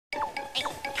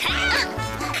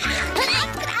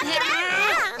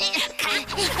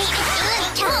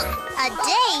A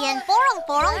day in Porong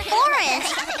Porong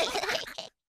Forest.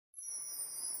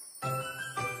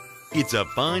 It's a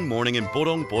fine morning in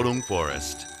Porong Porong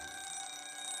Forest.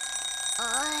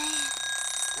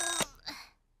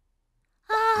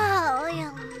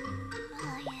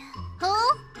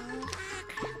 Huh?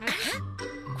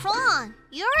 Crong,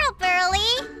 you're up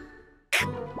early.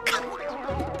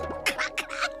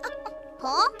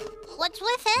 Huh? What's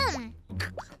with him?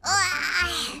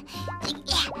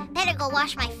 Better go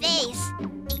wash my face.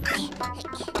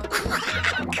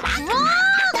 Crong!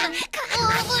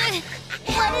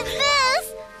 What is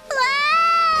this?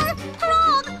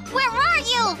 Crong, where are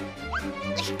you?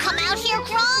 Come out here,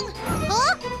 Crong!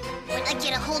 Huh? When I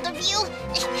get a hold of you?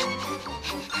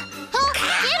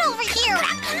 Get over here!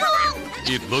 Crong!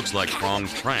 It looks like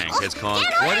Crong's prank has caused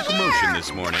quite a commotion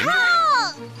this morning.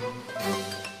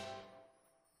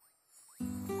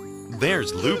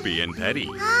 There's Loopy and Eddy.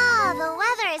 Oh, the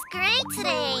weather is great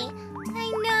today. I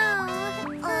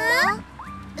know.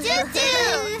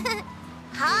 Doo-doo!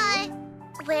 Hi.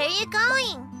 Where are you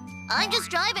going? I'm just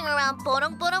driving around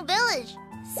Porong Porong village.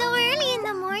 So early in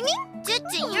the morning?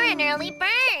 Doo-doo, you're an early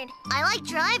bird. I like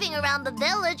driving around the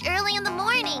village early in the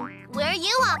morning. Where are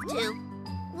you off to?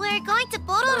 We're going to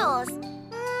Pororo's.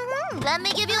 Let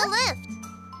me give you a lift.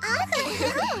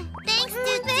 Thanks,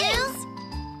 Doo-doo.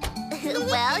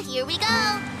 Well, here we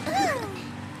go.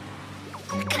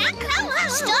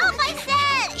 Stop, I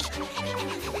said!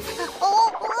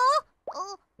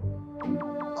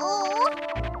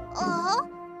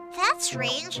 That's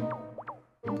strange.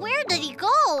 Where did he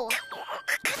go?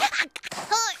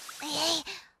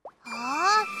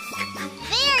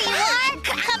 There you are!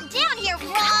 Come down here,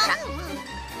 Crong!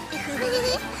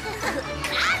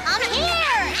 I'm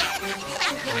here!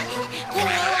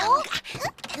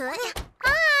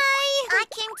 Hi! I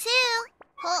came too.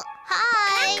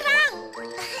 Hi!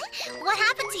 What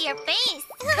happened to your face?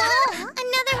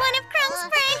 Another one of Crong's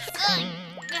pranks!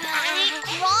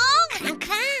 Crong?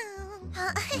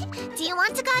 Do you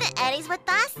want to go to Eddy's with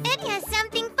us? Eddy has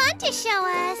something fun to show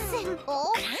us.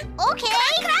 Oh, okay.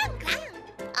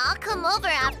 I'll come over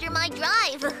after my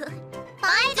drive.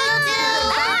 Bye,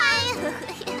 Doo-doo! Bye!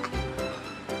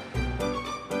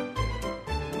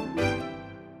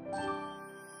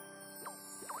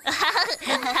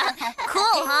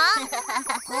 Cool, huh?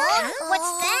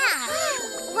 What's that?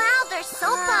 Wow, they're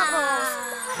soap bubbles.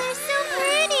 They're so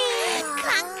pretty.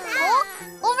 Oh,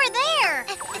 over there.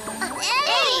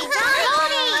 Eddy!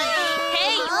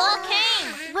 Hey, you all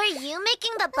came. Were you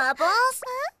making the bubbles?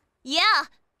 Yeah,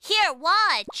 here,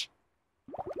 watch.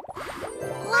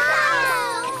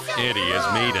 Wow! Eddy has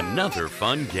made another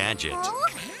fun gadget.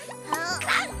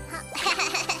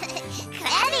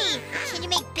 Eddy, can you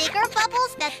make bigger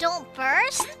bubbles that don't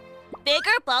burst?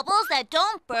 Bigger bubbles that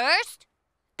don't burst?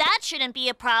 That shouldn't be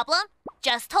a problem.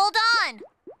 Just hold on.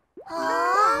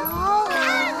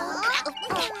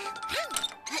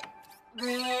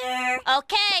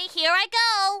 Okay, here I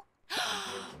go.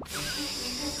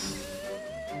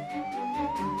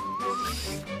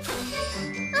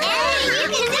 Hey, you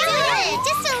can do it!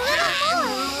 Just a little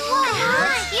more!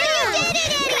 Wow, you did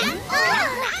it, Eddy!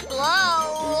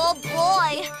 Oh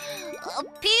boy. A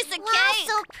piece of Wow, cake.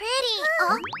 so pretty!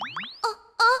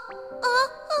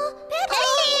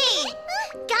 Hey!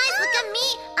 Guys, look at me!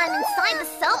 I'm inside the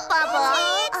soap bubble!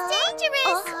 It's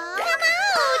dangerous! Come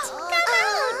out! Come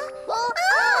out!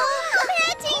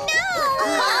 Eddy, no!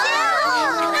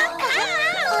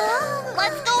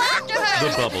 Let's go after her.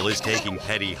 The bubble is taking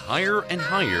Eddy higher and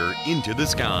higher into the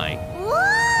sky.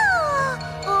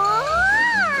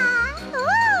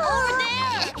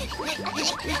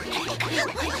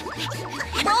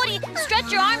 Brody,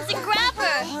 stretch your arms and grab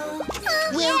her.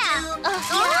 The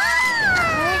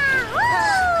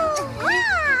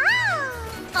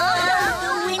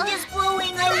wind is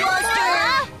blowing. I lost her.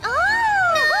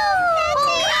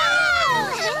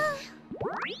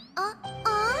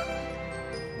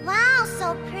 Wow, so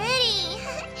pretty.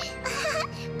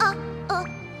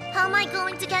 How am I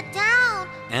going to get down?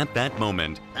 At that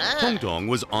moment, Tong Tong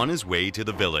was on his way to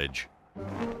the village.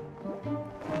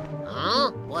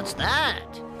 Huh? What's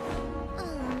that?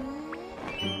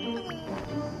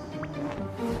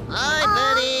 Hi,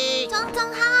 Betty. Tong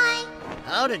Tong, hi.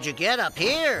 How did you get up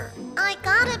here? I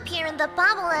got up here in the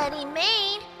bubble Eddy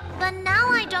made, but now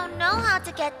I don't know how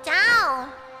to get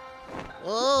down.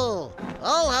 Oh,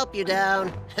 I'll help you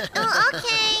down.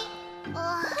 Okay.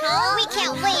 We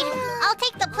can't wait. I'll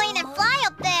take the plane and fly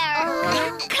up there.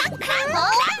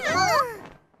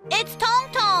 It's Tong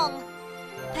Tong.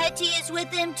 Petty is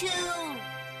with him too.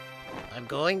 I'm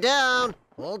going down.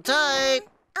 Hold tight.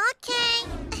 Okay.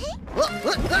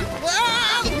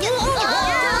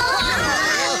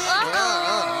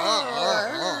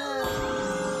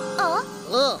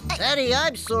 Oh, Eddy,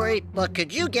 I'm sorry, but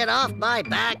could you get off my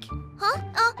back? Huh?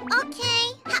 Oh,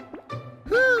 okay.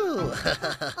 Whew.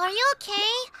 Are you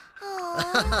okay?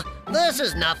 Oh. This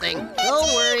is nothing.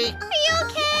 Don't worry. Are you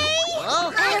okay?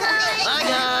 Well, bye,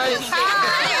 guys.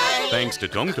 Thanks to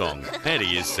Tong Tong,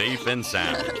 Eddy is safe and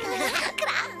sound.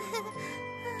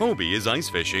 Hobie is ice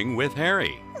fishing with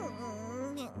Harry.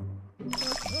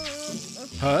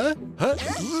 Huh?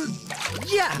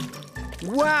 Yeah!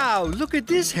 Wow, look at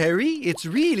this, Harry. It's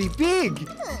really big.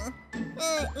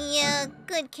 Yeah,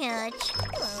 good catch.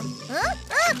 Huh?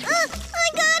 I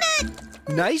got it!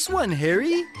 Nice one,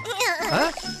 Harry.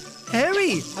 Huh?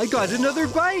 Harry, I got another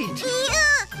bite.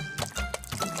 Yeah.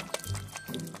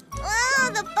 Wow,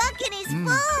 the bucket is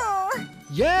full.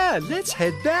 Yeah, let's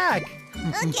head back.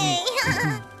 Okay.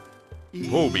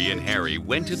 Hobie and Harry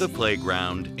went to the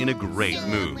playground in a great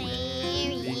mood.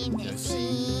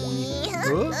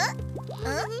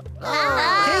 Huh?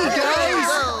 Hey, guys!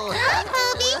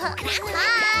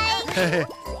 Hi.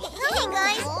 Hey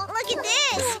guys, look at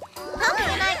this. Puppy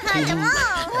and I caught them all.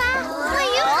 Wow.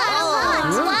 You caught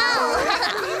lots. Wow.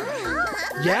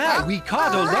 Yeah, we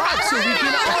caught a lot so we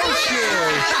can all share.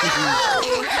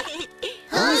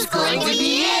 Who's going to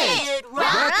be it?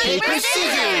 Rock, paper,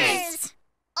 scissors.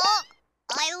 Oh,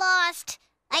 I lost.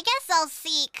 I guess I'll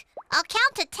seek. I'll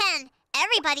count to 10.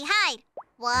 Everybody hide.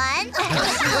 1, 3,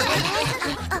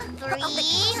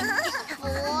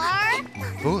 4,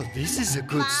 Oh, this is a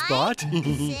good spot. 6.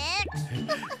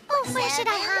 Oh, where should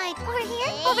I hide? Over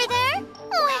here? Over there?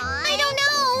 Oh, I don't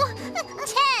know.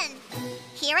 10.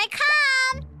 Here I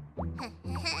come.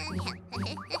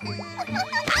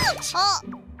 Ouch! Oh,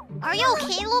 are you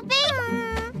okay, Lupe?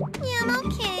 Yeah, I'm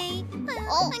okay.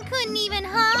 Oh, I couldn't even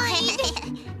hide.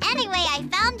 Anyway, I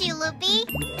found you, Lupe.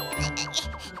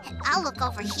 I'll look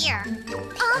over here.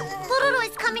 Pororo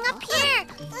is coming up here.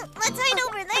 Let's hide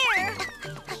over there.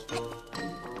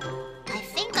 I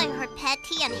think I heard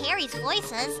Petty and Harry's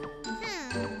voices.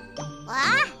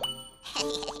 What?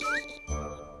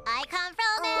 I come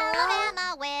from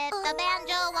Alabama with the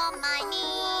banjo on my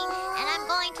knee, and I'm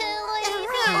going to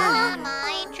Louisiana,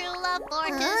 my true love for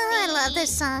to see. I love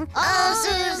this song. Oh,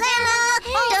 Susanna,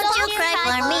 don't you cry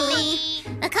for me.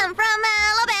 I come from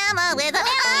Alabama with a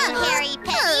Harry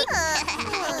Petty.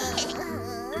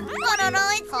 Oh, no,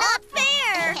 it's not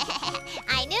fair.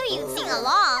 I knew you'd sing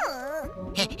along.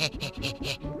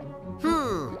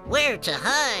 Where to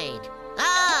hide?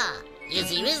 Ah!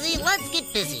 Izzy Wizzy, let's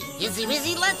get busy. Izzy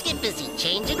Wizzy, let's get busy.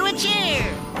 Change into a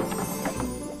chair.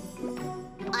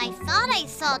 I thought I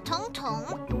saw Tong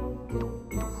Tong.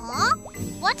 Huh?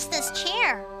 What's this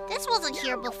chair? This wasn't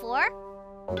here before.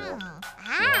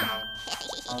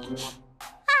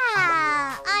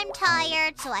 I'm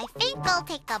tired, so I think I'll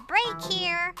take a break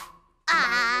here.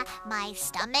 My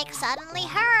stomach suddenly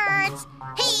hurts.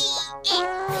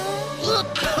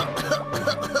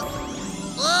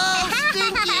 Oh,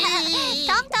 Stinky!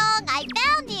 Tong Tong, I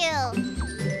found you.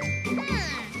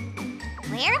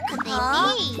 Where could they be?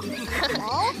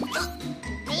 Oh,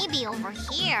 maybe over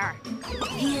here.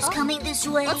 He is coming this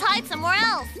way. Let's hide somewhere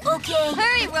else. Okay.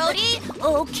 Hurry, Rhodey.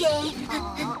 Okay.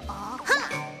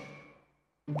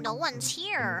 No one's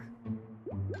here.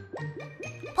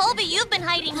 Hobie, you've been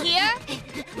hiding here.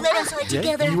 Let us hide Yeah,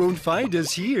 together. you won't find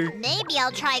us here. Maybe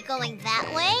I'll try going that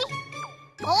way.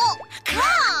 Oh,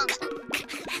 Crong!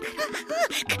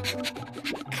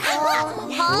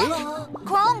 Huh?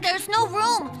 Crong, there's no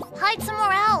room. Hide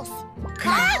somewhere else.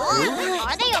 Oh,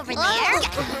 are they over there?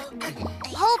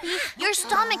 Hobie, your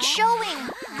stomach's showing.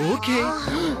 Okay.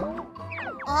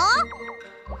 Oh?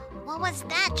 What was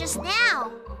that just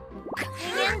now?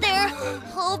 Hang in there,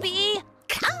 Hobie.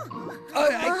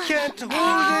 I can't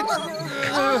hold it.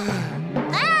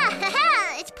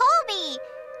 It's Poby!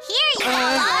 Here you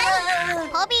are!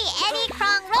 Poby, Eddy,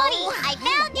 Crong, Rhodey, I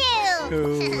found you!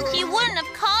 He wouldn't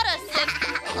have caught us if...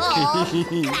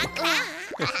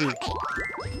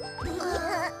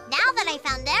 Now that I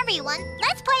found everyone,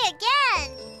 let's play again!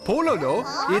 Pololo,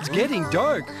 it's getting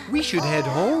dark. We should head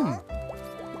home.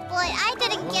 But I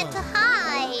didn't get to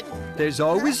hide. There's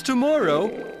always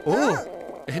tomorrow.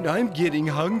 Oh, and I'm getting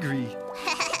hungry.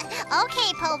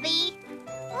 Okay, Poby.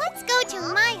 Let's go to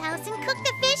my house and cook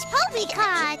the fish Poby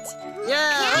caught. Yeah!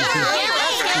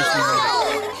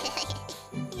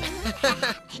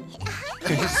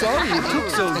 Sorry it took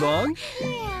so long.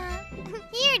 Yeah.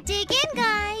 Here, dig in,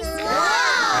 guys.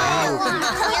 Wow.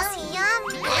 Looks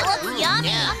yummy. It looks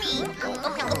yummy.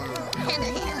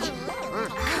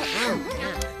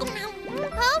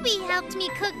 Poby, Bobby helped me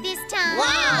cook this time.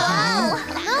 Wow!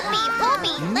 Bobby,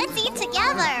 let's eat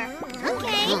together.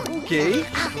 Okay. Okay.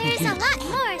 There's a lot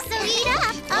more, so eat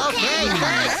up. Okay,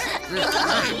 thanks.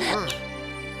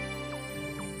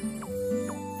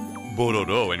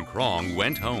 Pororo and Crong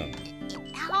went home.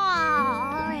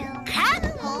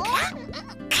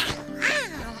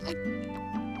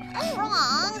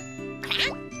 Wrong.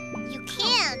 You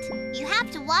can't. You have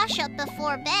to wash up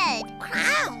before bed.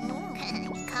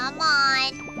 Come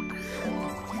on.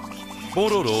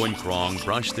 Pororo and Crong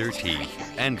brushed their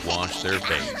teeth and washed their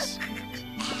face.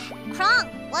 Crong,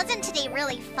 wasn't today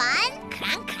really fun?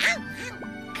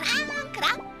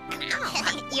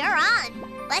 You're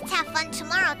on. Let's have fun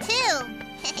tomorrow, too.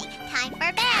 Time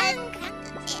for bed.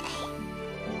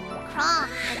 Crong,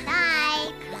 good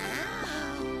night.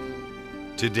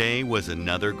 Today was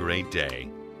another great day.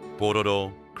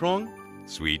 Pororo, Crong,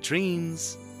 sweet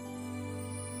dreams.